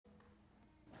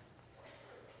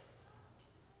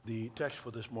The text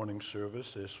for this morning's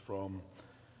service is from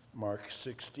Mark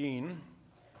 16,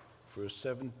 verse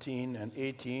 17 and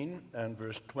 18, and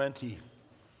verse 20.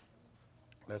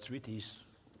 Let's read these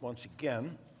once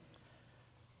again.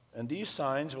 And these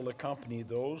signs will accompany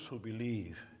those who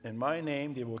believe. In my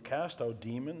name they will cast out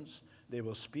demons, they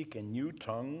will speak in new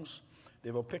tongues,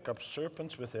 they will pick up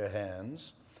serpents with their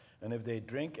hands, and if they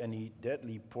drink any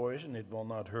deadly poison, it will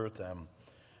not hurt them.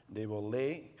 They will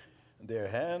lay their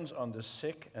hands on the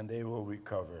sick, and they will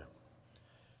recover.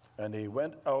 And they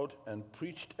went out and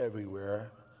preached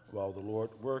everywhere, while the Lord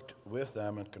worked with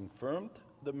them and confirmed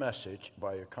the message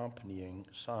by accompanying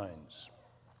signs.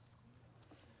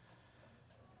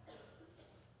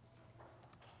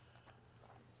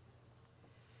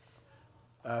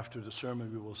 After the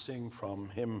sermon, we will sing from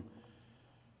hymn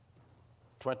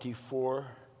 24,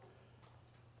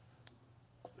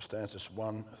 stanzas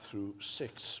 1 through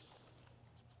 6.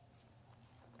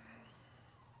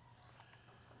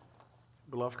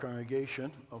 Beloved congregation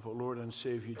of our Lord and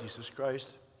Savior Jesus Christ,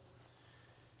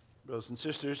 brothers and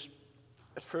sisters,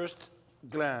 at first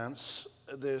glance,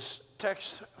 this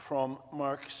text from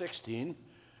Mark 16,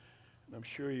 and I'm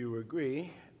sure you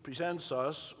agree, presents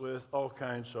us with all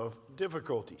kinds of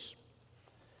difficulties.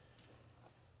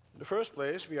 In the first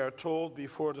place, we are told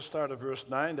before the start of verse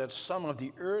 9 that some of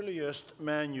the earliest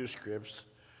manuscripts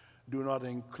do not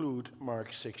include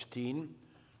Mark 16,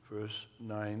 verse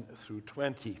 9 through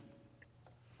 20.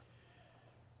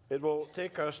 It will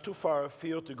take us too far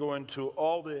afield to go into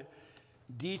all the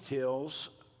details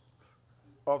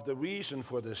of the reason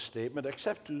for this statement,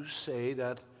 except to say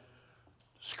that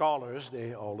scholars,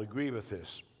 they all agree with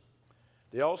this.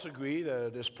 They also agree that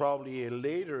it is probably a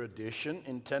later addition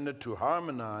intended to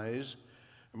harmonize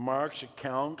Mark's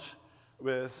account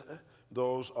with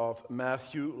those of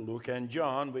Matthew, Luke, and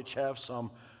John, which have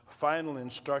some final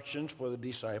instructions for the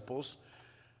disciples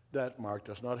that Mark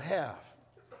does not have.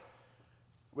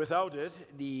 Without it,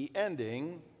 the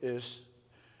ending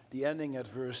at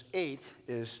verse 8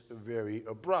 is very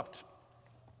abrupt.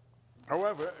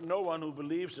 However, no one who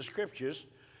believes the scriptures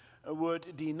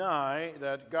would deny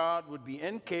that God would be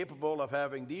incapable of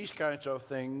having these kinds of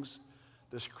things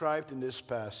described in this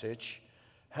passage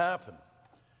happen.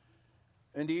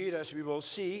 Indeed, as we will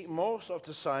see, most of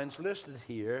the signs listed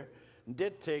here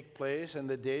did take place in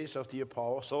the days of the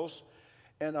apostles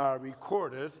and are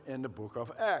recorded in the book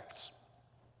of Acts.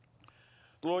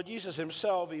 The Lord Jesus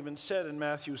himself even said in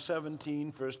Matthew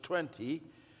 17, verse 20,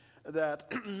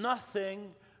 that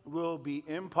nothing will be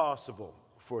impossible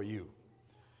for you.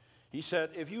 He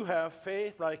said, if you have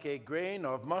faith like a grain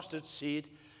of mustard seed,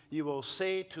 you will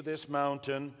say to this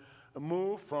mountain,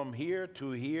 move from here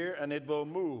to here, and it will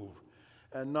move,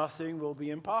 and nothing will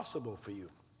be impossible for you.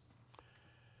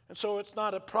 And so it's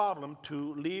not a problem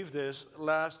to leave this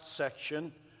last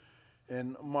section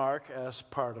in Mark as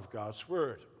part of God's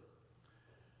Word.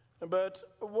 But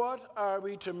what are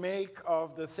we to make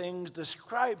of the things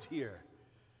described here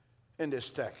in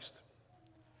this text?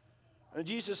 And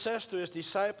Jesus says to his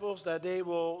disciples that they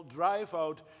will drive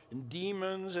out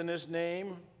demons in his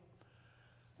name,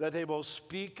 that they will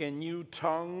speak in new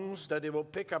tongues, that they will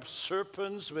pick up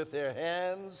serpents with their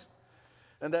hands,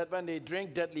 and that when they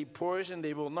drink deadly poison,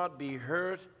 they will not be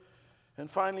hurt.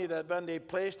 And finally, that when they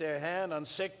place their hand on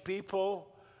sick people,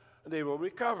 they will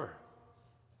recover.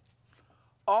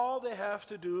 All they have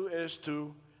to do is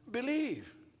to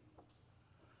believe,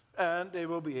 and they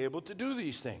will be able to do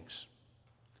these things.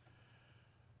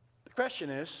 The question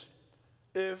is,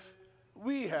 if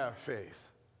we have faith,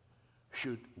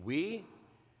 should we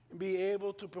be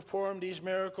able to perform these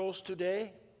miracles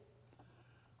today?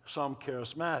 Some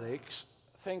charismatics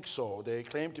think so. They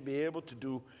claim to be able to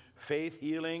do faith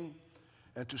healing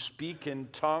and to speak in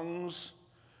tongues.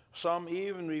 Some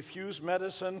even refuse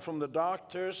medicine from the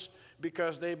doctors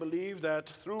because they believe that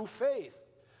through faith,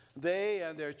 they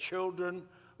and their children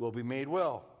will be made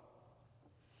well.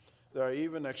 There are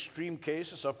even extreme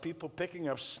cases of people picking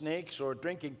up snakes or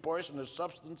drinking poisonous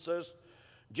substances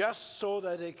just so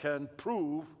that they can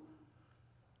prove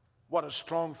what a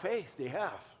strong faith they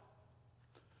have.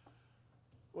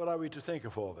 What are we to think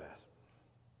of all that?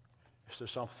 Is there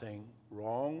something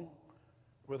wrong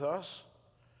with us?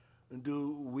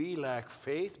 Do we lack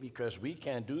faith because we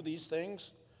can't do these things?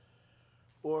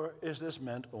 Or is this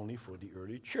meant only for the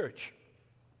early church?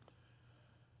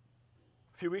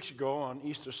 A few weeks ago on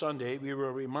Easter Sunday, we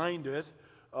were reminded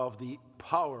of the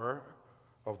power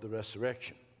of the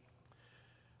resurrection.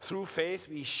 Through faith,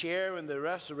 we share in the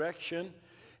resurrection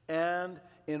and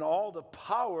in all the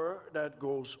power that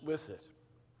goes with it.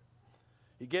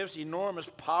 He gives enormous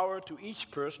power to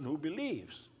each person who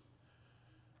believes.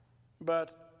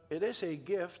 But it is a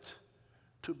gift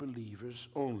to believers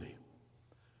only.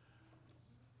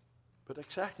 But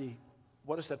exactly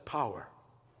what is that power?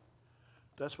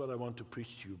 That's what I want to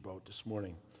preach to you about this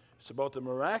morning. It's about the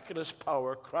miraculous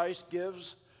power Christ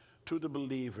gives to the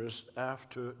believers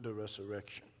after the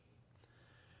resurrection.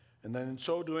 And then in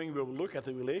so doing, we will look at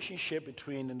the relationship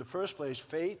between, in the first place,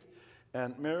 faith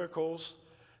and miracles,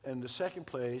 and in the second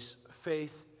place,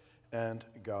 faith and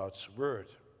God's Word.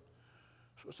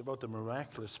 So it's about the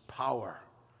miraculous power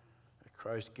that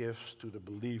Christ gives to the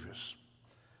believers.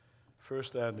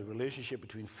 First, then, the relationship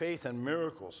between faith and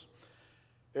miracles.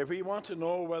 If we want to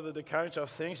know whether the kinds of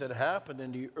things that happened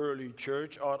in the early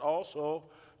church ought also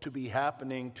to be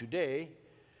happening today,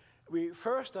 we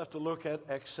first have to look at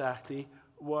exactly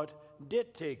what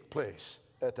did take place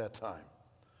at that time.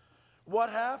 What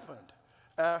happened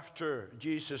after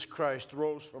Jesus Christ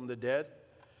rose from the dead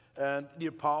and the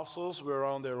apostles were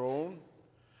on their own?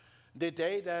 Did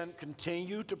they then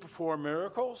continue to perform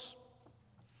miracles?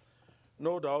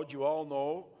 No doubt you all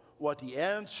know what the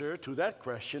answer to that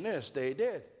question is. They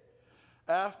did.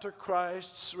 After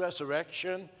Christ's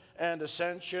resurrection and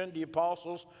ascension, the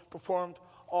apostles performed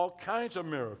all kinds of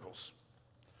miracles.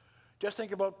 Just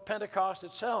think about Pentecost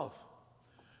itself.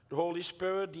 The Holy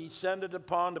Spirit descended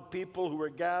upon the people who were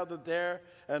gathered there,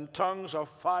 and tongues of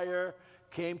fire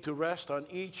came to rest on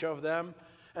each of them,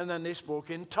 and then they spoke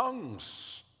in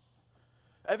tongues.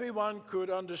 Everyone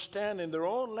could understand in their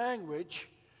own language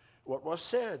what was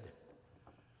said.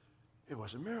 It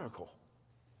was a miracle.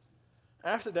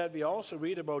 After that, we also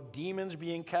read about demons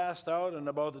being cast out and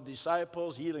about the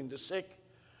disciples healing the sick.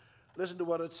 Listen to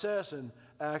what it says in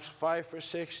Acts 5, verse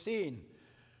 16.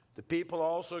 The people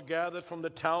also gathered from the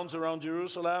towns around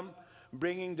Jerusalem,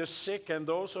 bringing the sick and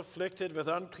those afflicted with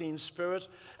unclean spirits,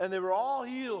 and they were all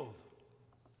healed.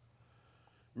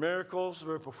 Miracles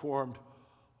were performed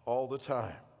all the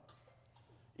time.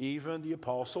 Even the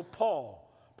Apostle Paul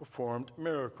performed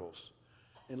miracles.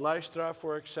 In Lystra,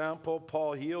 for example,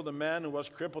 Paul healed a man who was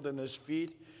crippled in his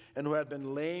feet and who had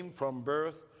been lame from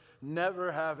birth,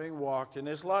 never having walked in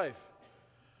his life.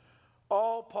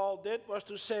 All Paul did was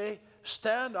to say,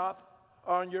 "Stand up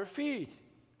on your feet."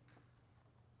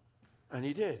 And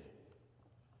he did.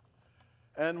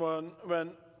 And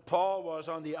when Paul was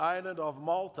on the island of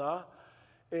Malta,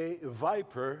 a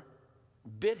viper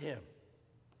bit him.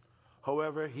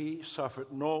 However, he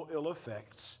suffered no ill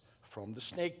effects from the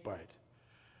snake bite.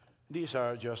 These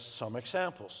are just some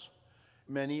examples.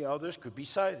 Many others could be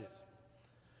cited.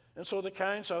 And so the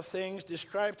kinds of things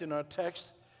described in our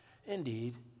text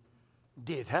indeed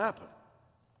did happen.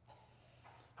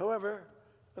 However,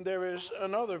 there is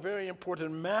another very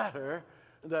important matter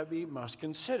that we must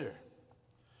consider.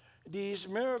 These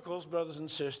miracles, brothers and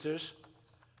sisters,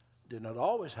 did not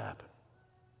always happen.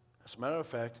 As a matter of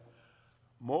fact,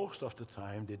 most of the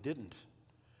time they didn't.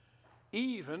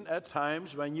 Even at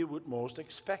times when you would most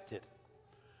expect it.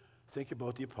 Think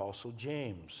about the Apostle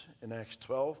James. In Acts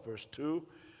 12, verse 2,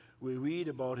 we read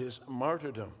about his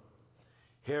martyrdom.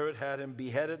 Herod had him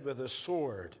beheaded with a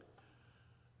sword.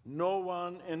 No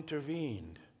one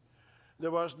intervened.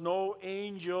 There was no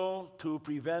angel to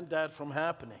prevent that from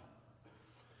happening.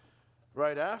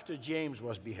 Right after James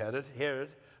was beheaded, Herod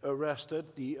arrested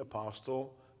the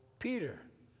Apostle Peter.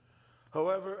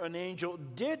 However, an angel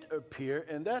did appear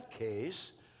in that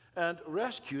case and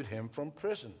rescued him from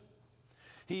prison.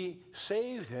 He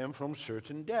saved him from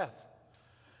certain death.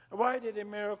 Why did a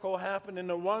miracle happen in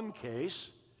the one case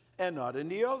and not in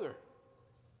the other?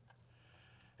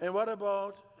 And what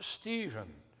about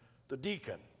Stephen, the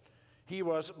deacon? He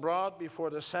was brought before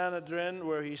the Sanhedrin,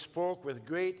 where he spoke with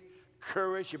great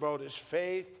courage about his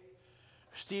faith.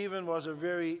 Stephen was a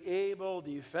very able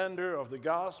defender of the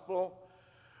gospel.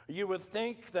 You would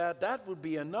think that that would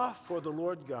be enough for the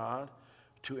Lord God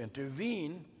to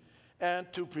intervene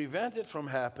and to prevent it from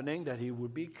happening, that he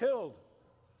would be killed.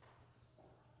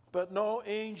 But no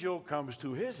angel comes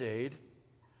to his aid.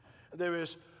 There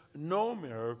is no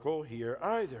miracle here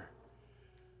either.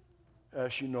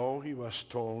 As you know, he was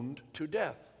stoned to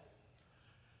death.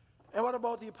 And what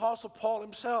about the Apostle Paul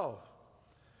himself?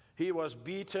 He was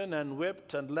beaten and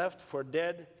whipped and left for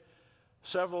dead.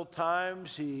 Several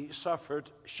times he suffered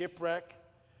shipwreck,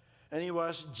 and he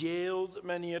was jailed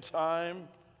many a time.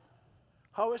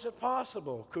 How is it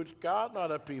possible? Could God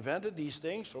not have prevented these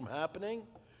things from happening?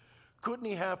 Couldn't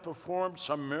he have performed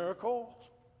some miracles?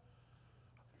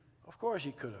 Of course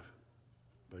he could have,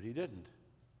 but he didn't.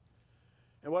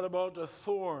 And what about the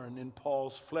thorn in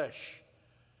Paul's flesh?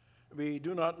 We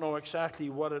do not know exactly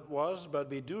what it was,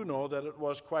 but we do know that it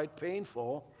was quite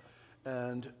painful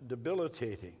and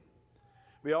debilitating.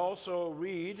 We also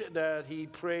read that he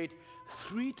prayed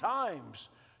 3 times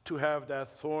to have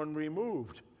that thorn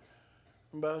removed.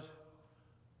 But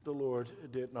the Lord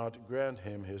did not grant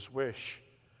him his wish.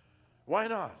 Why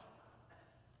not?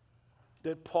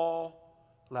 Did Paul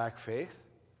lack faith?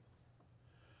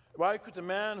 Why could the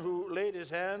man who laid his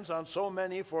hands on so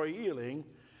many for healing,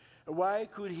 why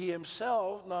could he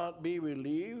himself not be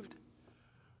relieved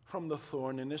from the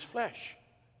thorn in his flesh?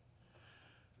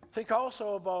 Think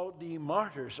also about the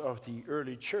martyrs of the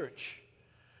early church.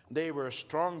 They were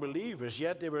strong believers,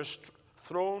 yet they were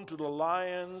thrown to the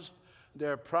lions.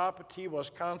 Their property was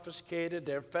confiscated,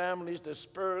 their families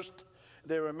dispersed.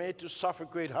 They were made to suffer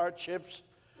great hardships.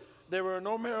 There were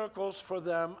no miracles for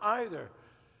them either.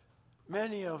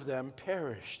 Many of them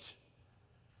perished.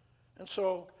 And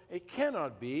so it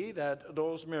cannot be that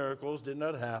those miracles did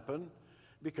not happen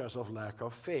because of lack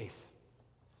of faith.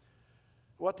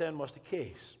 What then was the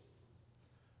case?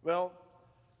 Well,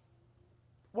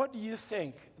 what do you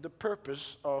think the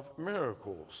purpose of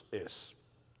miracles is?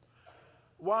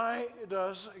 Why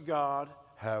does God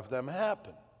have them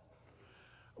happen?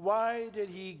 Why did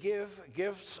he give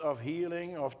gifts of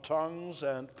healing, of tongues,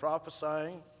 and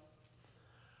prophesying?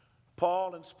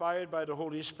 Paul, inspired by the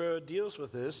Holy Spirit, deals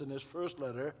with this in his first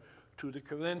letter to the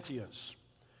Corinthians.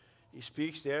 He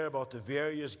speaks there about the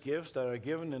various gifts that are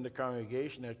given in the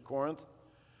congregation at Corinth.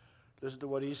 Listen to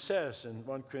what he says in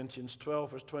 1 Corinthians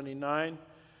 12, verse 29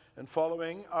 and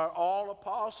following. Are all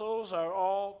apostles? Are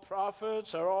all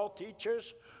prophets? Are all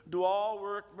teachers? Do all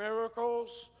work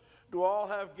miracles? Do all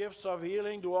have gifts of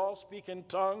healing? Do all speak in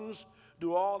tongues?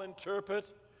 Do all interpret?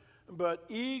 But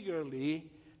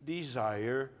eagerly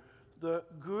desire the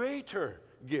greater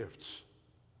gifts.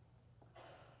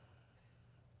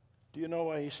 Do you know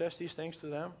why he says these things to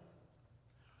them?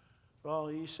 Well,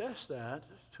 he says that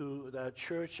to that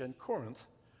church in Corinth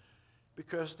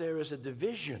because there is a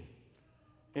division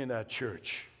in that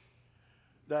church.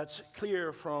 That's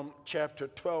clear from chapter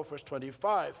 12, verse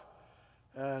 25,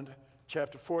 and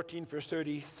chapter 14, verse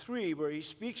 33, where he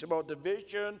speaks about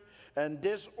division and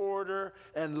disorder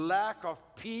and lack of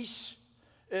peace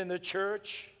in the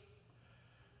church.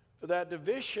 That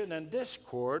division and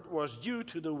discord was due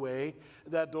to the way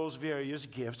that those various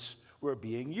gifts were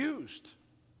being used.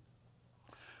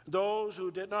 Those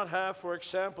who did not have, for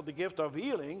example, the gift of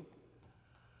healing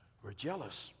were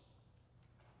jealous.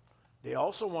 They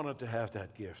also wanted to have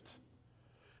that gift.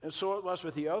 And so it was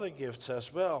with the other gifts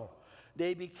as well.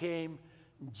 They became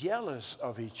jealous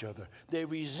of each other. They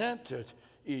resented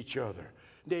each other.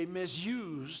 They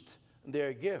misused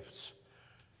their gifts.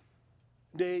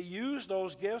 They used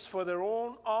those gifts for their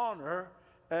own honor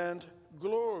and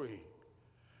glory.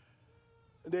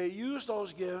 They used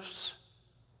those gifts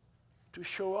to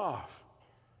show off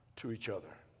to each other.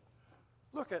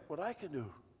 Look at what I can do.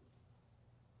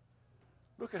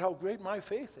 Look at how great my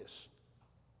faith is.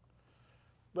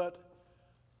 But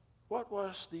what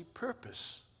was the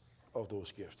purpose of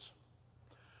those gifts?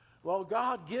 Well,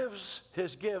 God gives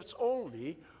his gifts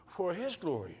only for his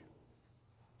glory,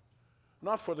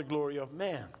 not for the glory of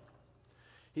man.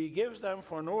 He gives them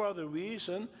for no other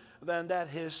reason than that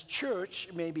his church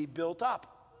may be built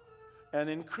up and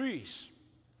increase.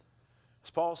 As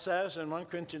Paul says in 1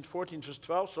 Corinthians 14, verse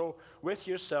 12, so with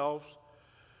yourselves,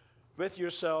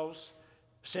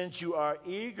 since you are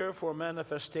eager for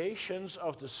manifestations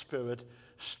of the Spirit,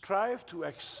 strive to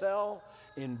excel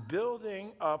in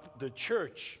building up the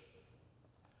church.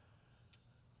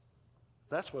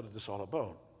 That's what it is all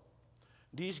about.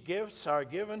 These gifts are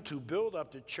given to build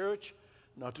up the church,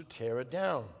 not to tear it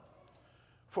down.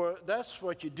 For that's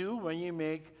what you do when you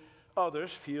make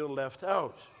others feel left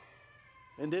out.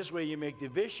 In this way, you make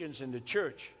divisions in the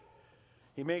church.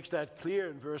 He makes that clear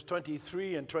in verse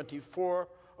 23 and 24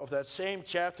 of that same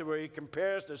chapter where he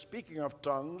compares the speaking of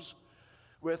tongues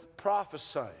with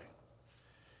prophesying.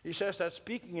 He says that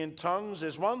speaking in tongues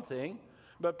is one thing,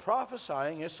 but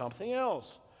prophesying is something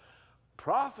else.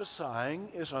 Prophesying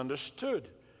is understood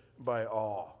by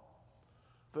all,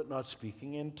 but not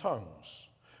speaking in tongues.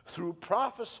 Through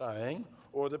prophesying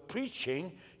or the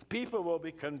preaching, people will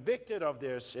be convicted of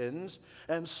their sins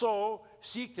and so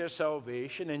seek their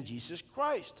salvation in Jesus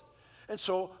Christ. And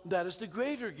so that is the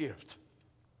greater gift.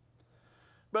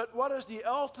 But what is the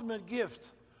ultimate gift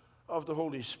of the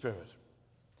Holy Spirit?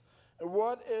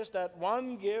 What is that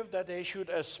one gift that they should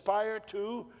aspire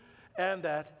to and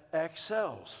that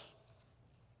excels?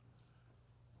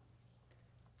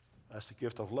 That's the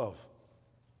gift of love.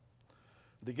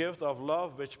 The gift of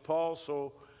love which Paul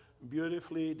so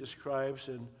beautifully describes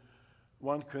in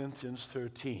 1 Corinthians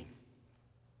 13.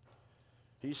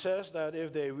 He says that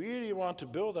if they really want to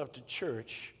build up the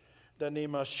church, then they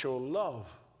must show love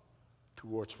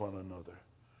towards one another.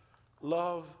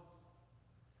 Love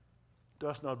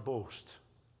does not boast.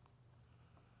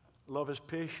 Love is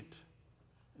patient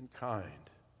and kind.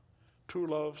 True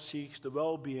love seeks the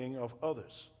well-being of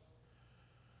others.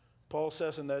 Paul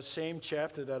says in that same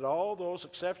chapter that all those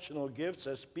exceptional gifts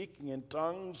as speaking in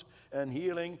tongues and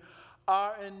healing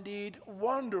are indeed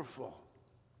wonderful,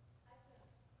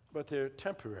 but they're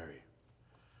temporary.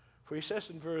 For he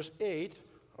says in verse 8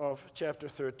 of chapter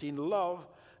 13, love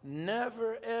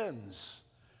never ends.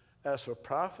 As for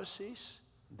prophecies,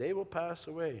 they will pass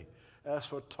away. As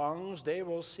for tongues, they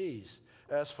will cease.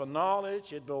 As for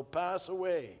knowledge, it will pass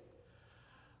away.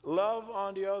 Love,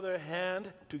 on the other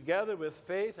hand, together with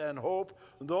faith and hope,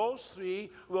 those three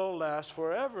will last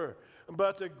forever.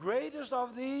 But the greatest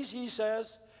of these, he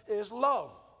says, is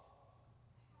love.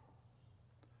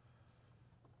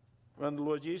 When the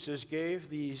Lord Jesus gave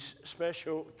these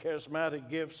special charismatic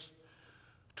gifts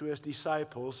to his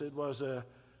disciples, it was a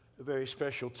very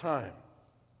special time.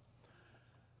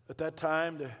 At that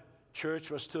time, the church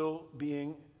was still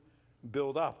being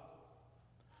built up.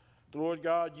 The Lord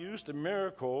God used the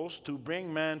miracles to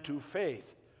bring man to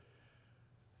faith.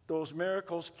 Those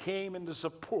miracles came in the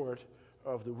support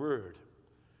of the Word.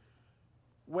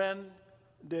 When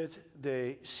did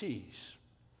they cease?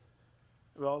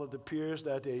 Well, it appears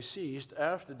that they ceased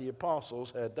after the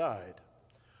apostles had died.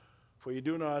 For you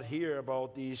do not hear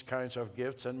about these kinds of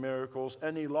gifts and miracles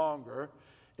any longer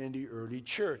in the early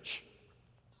church.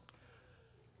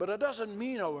 But it doesn't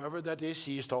mean, however, that they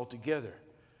ceased altogether.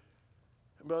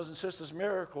 Brothers and sisters,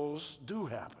 miracles do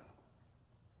happen.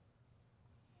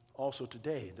 Also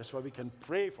today. That's why we can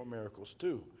pray for miracles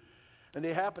too. And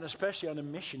they happen especially on the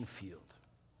mission field.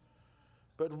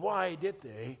 But why did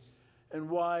they and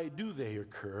why do they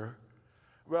occur?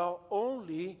 Well,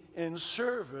 only in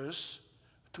service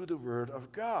to the Word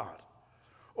of God.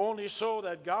 Only so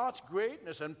that God's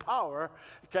greatness and power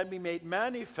can be made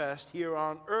manifest here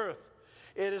on earth.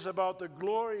 It is about the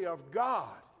glory of God,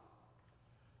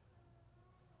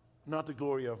 not the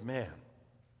glory of man.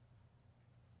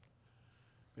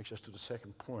 Makes us to the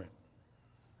second point.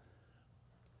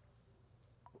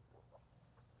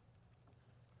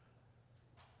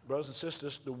 Brothers and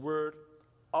sisters, the Word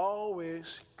always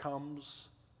comes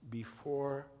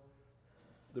before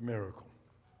the miracle.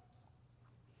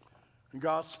 And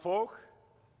God spoke,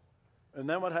 and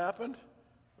then what happened?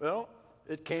 Well,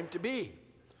 it came to be.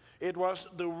 It was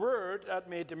the Word that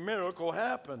made the miracle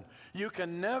happen. You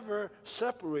can never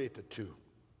separate the two.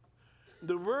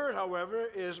 The Word, however,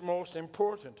 is most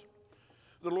important.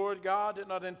 The Lord God did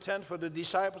not intend for the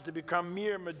disciples to become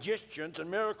mere magicians and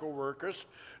miracle workers.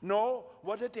 No,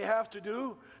 what did they have to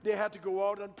do? They had to go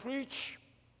out and preach.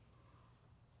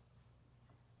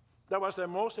 That was their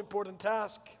most important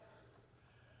task.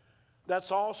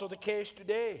 That's also the case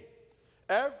today.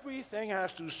 Everything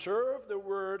has to serve the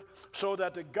Word so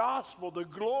that the gospel, the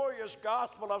glorious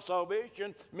gospel of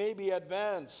salvation, may be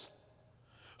advanced.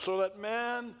 So that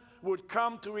man would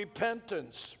come to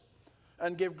repentance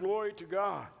and give glory to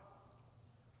God.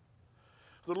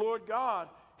 The Lord God,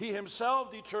 He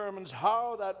Himself determines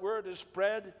how that word is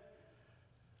spread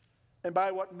and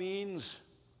by what means.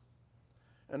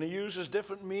 And He uses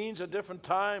different means at different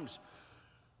times.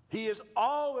 He is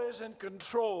always in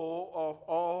control of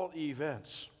all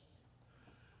events.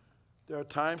 There are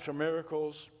times for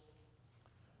miracles,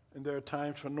 and there are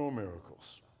times for no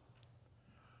miracles.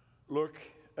 Look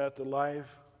at the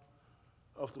life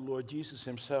of the Lord Jesus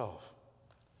Himself.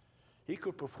 He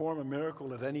could perform a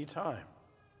miracle at any time,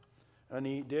 and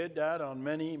He did that on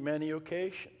many, many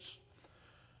occasions.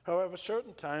 However,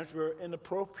 certain times were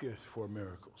inappropriate for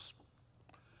miracles.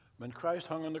 When Christ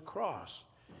hung on the cross,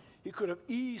 He could have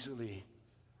easily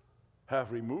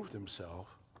have removed Himself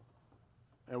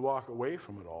and walked away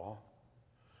from it all.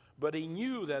 But He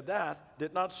knew that that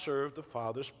did not serve the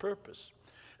Father's purpose.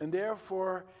 And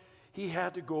therefore, He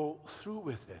had to go through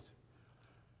with it.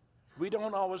 We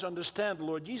don't always understand, the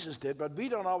Lord Jesus did, but we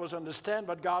don't always understand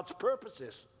what God's purpose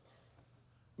is.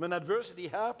 When adversity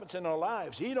happens in our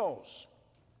lives, He knows.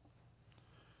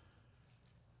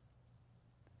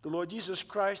 The Lord Jesus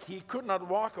Christ, He could not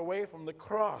walk away from the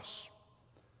cross.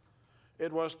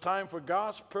 It was time for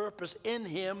God's purpose in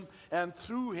Him and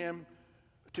through Him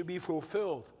to be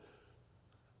fulfilled.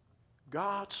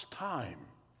 God's time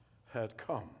had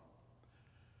come.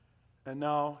 And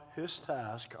now His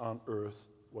task on earth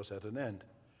was at an end.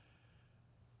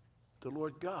 The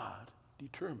Lord God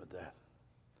determined that.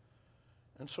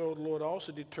 And so the Lord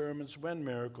also determines when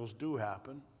miracles do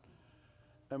happen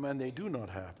and when they do not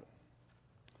happen.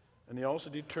 And He also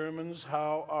determines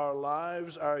how our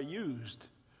lives are used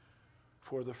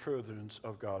for the furtherance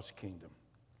of God's kingdom.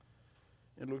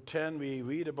 In Luke 10, we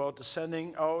read about the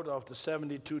sending out of the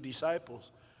 72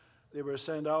 disciples. They were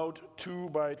sent out 2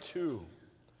 by 2.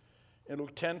 In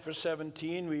Luke 10, verse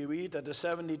 17, we read that the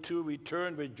 72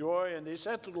 returned with joy, and they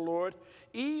said to the Lord,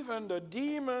 "Even the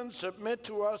demons submit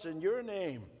to us in your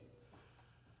name."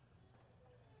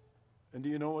 And do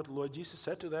you know what the Lord Jesus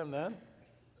said to them then?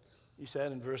 He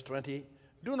said in verse 20,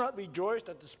 "Do not rejoice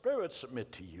that the spirits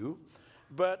submit to you,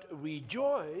 but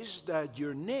rejoice that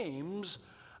your names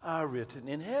are written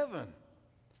in heaven."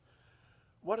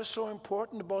 What is so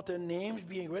important about their names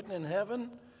being written in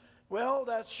heaven? Well,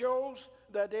 that shows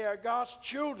that they are God's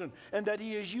children and that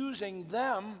He is using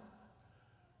them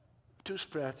to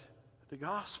spread the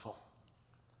gospel.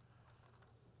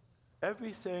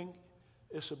 Everything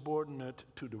is subordinate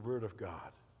to the Word of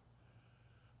God,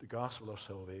 the gospel of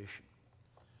salvation.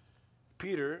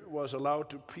 Peter was allowed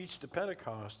to preach the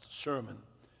Pentecost sermon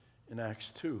in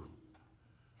Acts 2,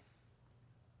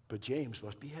 but James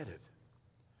was beheaded.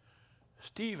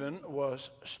 Stephen was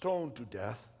stoned to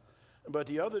death, but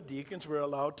the other deacons were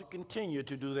allowed to continue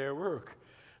to do their work.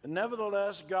 And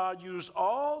nevertheless, God used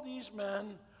all these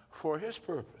men for His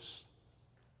purpose.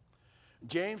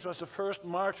 James was the first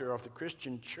martyr of the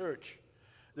Christian church.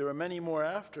 There were many more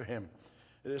after him.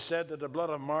 It is said that the blood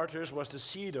of martyrs was the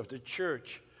seed of the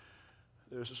church.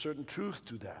 There's a certain truth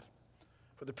to that.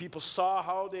 For the people saw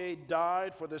how they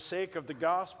died for the sake of the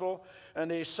gospel, and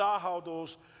they saw how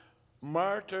those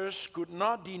martyrs could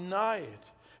not deny it,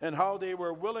 and how they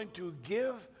were willing to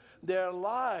give their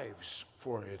lives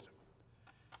for it.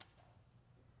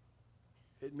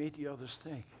 It made the others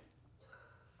think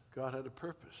God had a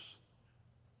purpose.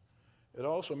 It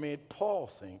also made Paul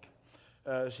think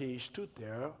as he stood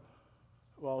there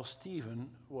while Stephen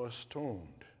was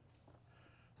stoned.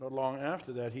 Not long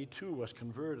after that, he too was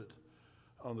converted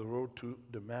on the road to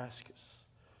Damascus.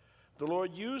 The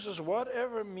Lord uses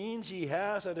whatever means He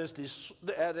has at His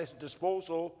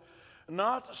disposal,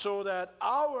 not so that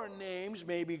our names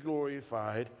may be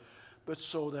glorified, but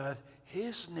so that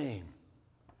His name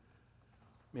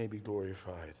may be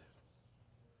glorified.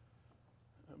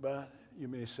 But you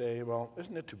may say, well,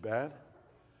 isn't it too bad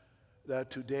that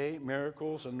today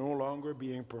miracles are no longer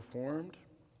being performed?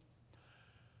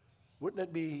 Wouldn't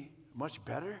it be much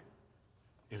better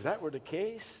if that were the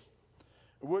case?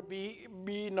 Would we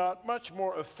be not much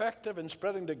more effective in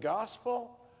spreading the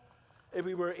gospel if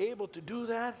we were able to do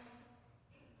that?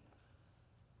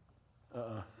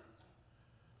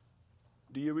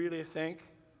 Do you really think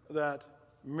that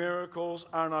miracles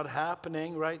are not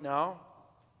happening right now?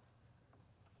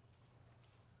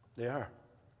 They are.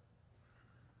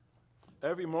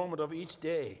 Every moment of each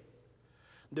day.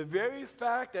 The very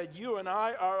fact that you and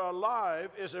I are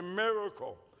alive is a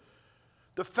miracle.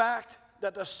 The fact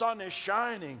that the sun is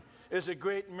shining is a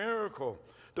great miracle.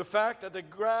 The fact that the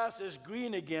grass is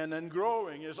green again and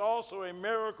growing is also a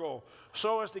miracle.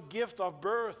 So is the gift of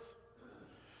birth.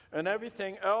 And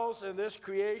everything else in this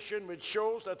creation which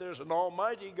shows that there's an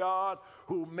almighty God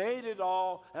who made it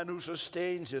all and who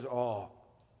sustains it all.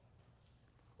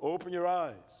 Open your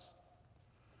eyes.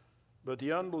 But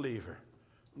the unbeliever,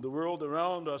 the world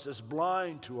around us, is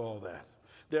blind to all that.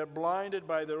 They're blinded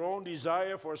by their own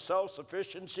desire for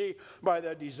self-sufficiency, by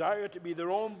their desire to be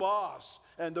their own boss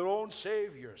and their own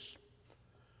saviors.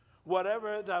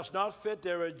 Whatever does not fit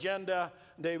their agenda,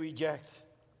 they reject.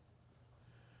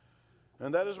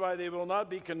 And that is why they will not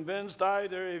be convinced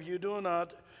either if you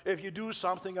do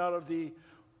something out of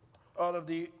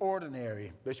the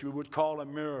ordinary, which we would call a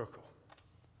miracle.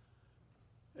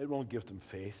 It won't give them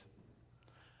faith.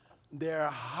 Their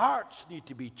hearts need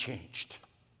to be changed.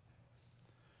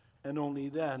 And only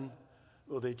then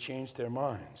will they change their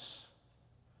minds.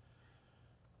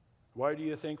 Why do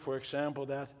you think, for example,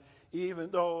 that even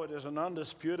though it is an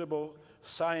undisputable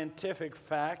scientific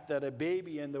fact that a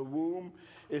baby in the womb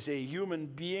is a human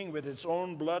being with its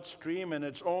own bloodstream and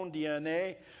its own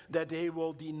DNA, that they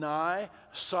will deny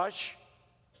such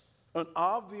an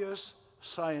obvious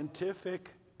scientific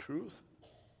truth?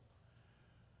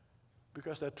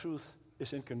 Because that truth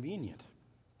is inconvenient.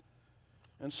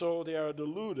 And so they are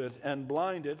deluded and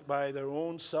blinded by their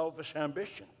own selfish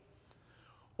ambition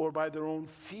or by their own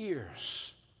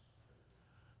fears.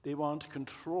 They want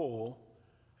control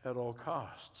at all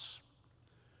costs.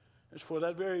 It's for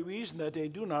that very reason that they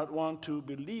do not want to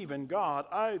believe in God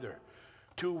either.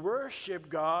 To worship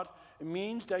God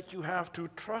means that you have to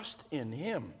trust in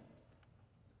Him.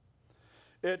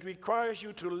 It requires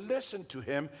you to listen to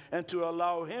Him and to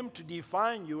allow Him to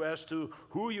define you as to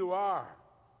who you are.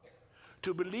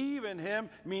 To believe in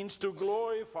Him means to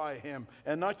glorify Him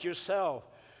and not yourself.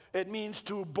 It means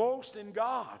to boast in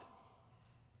God.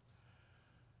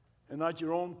 and not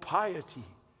your own piety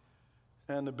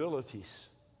and abilities.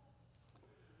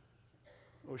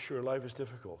 Oh, sure, life is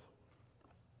difficult.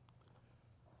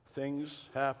 Things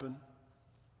happen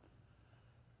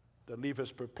that leave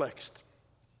us perplexed.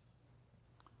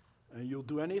 And you'll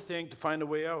do anything to find a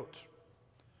way out.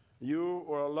 You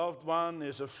or a loved one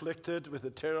is afflicted with a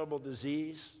terrible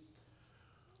disease,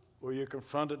 or you're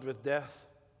confronted with death,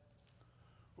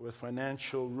 with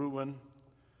financial ruin.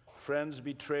 Friends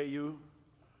betray you.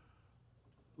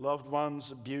 Loved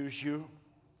ones abuse you.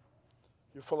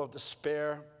 You're full of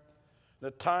despair. And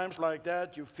at times like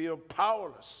that, you feel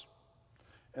powerless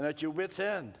and at your wit's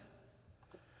end.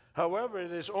 However,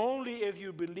 it is only if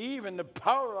you believe in the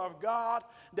power of God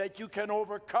that you can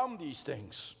overcome these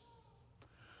things.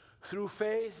 Through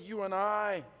faith, you and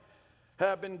I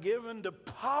have been given the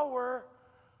power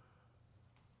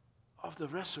of the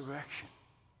resurrection.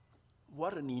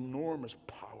 What an enormous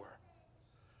power.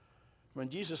 When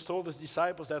Jesus told his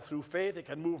disciples that through faith they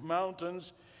can move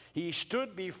mountains, he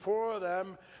stood before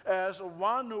them as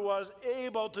one who was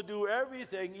able to do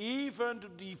everything, even to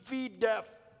defeat death.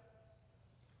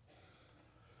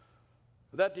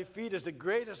 That defeat is the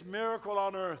greatest miracle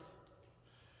on earth.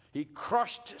 He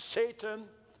crushed Satan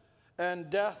and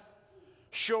death,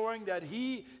 showing that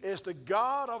he is the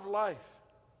God of life.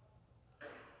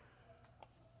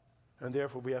 And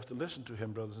therefore we have to listen to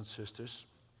him, brothers and sisters.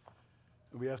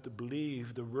 We have to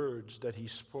believe the words that he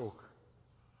spoke.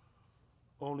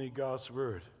 Only God's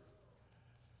word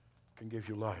can give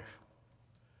you life.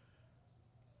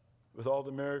 With all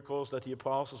the miracles that the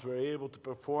apostles were able to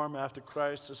perform after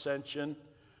Christ's ascension,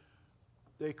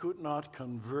 they could not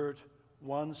convert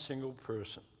one single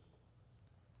person.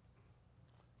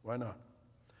 Why not?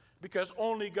 Because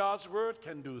only God's word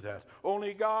can do that.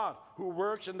 Only God, who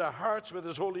works in the hearts with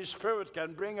his Holy Spirit,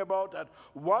 can bring about that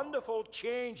wonderful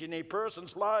change in a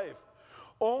person's life.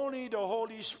 Only the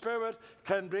Holy Spirit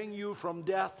can bring you from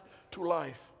death to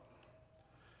life.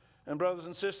 And brothers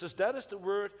and sisters, that is the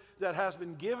word that has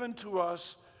been given to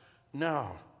us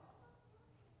now.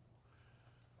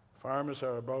 Farmers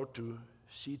are about to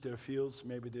seed their fields.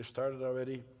 Maybe they've started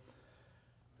already.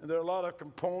 And there are a lot of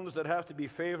components that have to be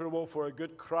favorable for a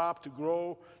good crop to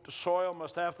grow. The soil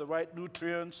must have the right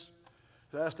nutrients.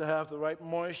 It has to have the right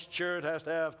moisture. It has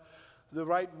to have the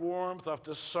right warmth of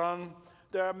the sun.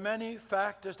 There are many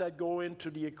factors that go into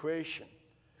the equation.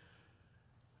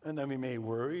 And then we may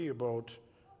worry about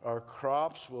our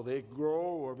crops, will they grow?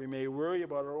 Or we may worry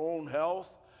about our own health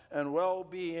and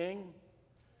well-being.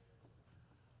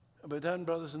 But then,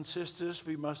 brothers and sisters,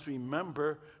 we must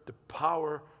remember the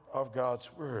power of God's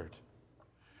word.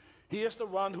 He is the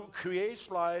one who creates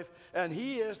life, and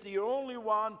he is the only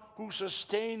one who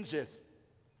sustains it.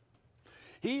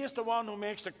 He is the one who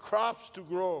makes the crops to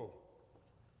grow.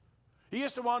 He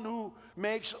is the one who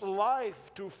makes life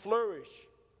to flourish.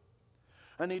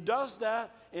 And he does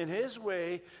that in his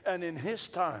way and in his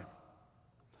time.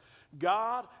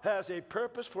 God has a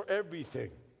purpose for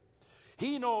everything.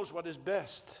 He knows what is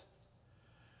best.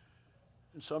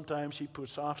 And sometimes he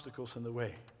puts obstacles in the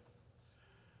way.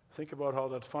 Think about how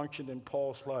that functioned in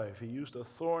Paul's life. He used a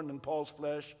thorn in Paul's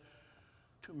flesh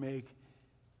to make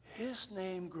his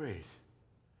name great.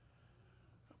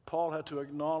 Paul had to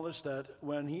acknowledge that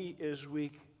when he is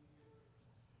weak,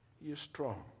 he is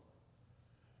strong.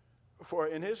 For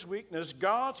in his weakness,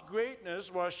 God's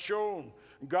greatness was shown.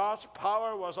 God's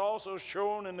power was also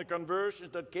shown in the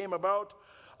conversions that came about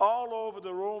all over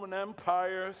the Roman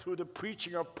Empire through the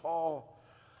preaching of Paul.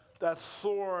 That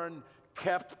thorn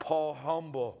kept Paul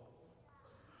humble.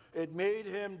 It made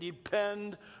him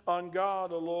depend on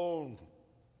God alone.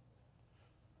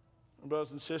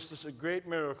 Brothers and sisters, a great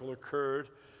miracle occurred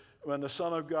when the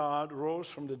Son of God rose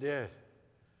from the dead.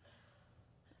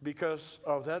 Because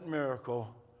of that miracle,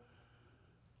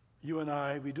 you and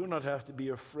I, we do not have to be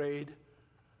afraid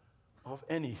of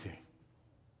anything.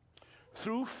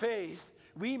 Through faith,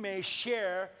 we may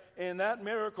share in that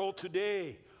miracle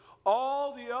today.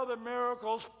 All the other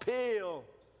miracles pale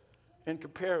in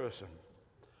comparison.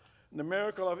 The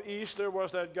miracle of Easter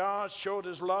was that God showed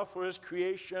his love for his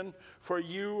creation, for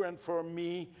you and for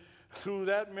me. Through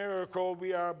that miracle,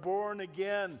 we are born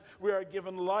again. We are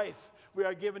given life. We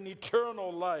are given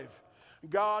eternal life.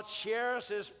 God shares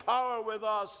his power with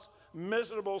us,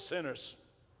 miserable sinners.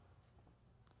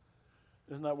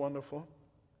 Isn't that wonderful?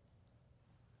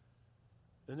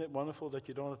 Isn't it wonderful that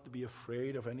you don't have to be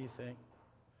afraid of anything?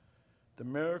 The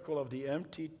miracle of the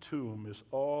empty tomb is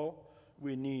all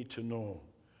we need to know.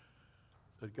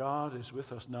 That God is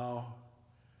with us now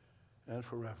and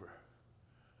forever.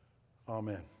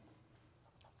 Amen.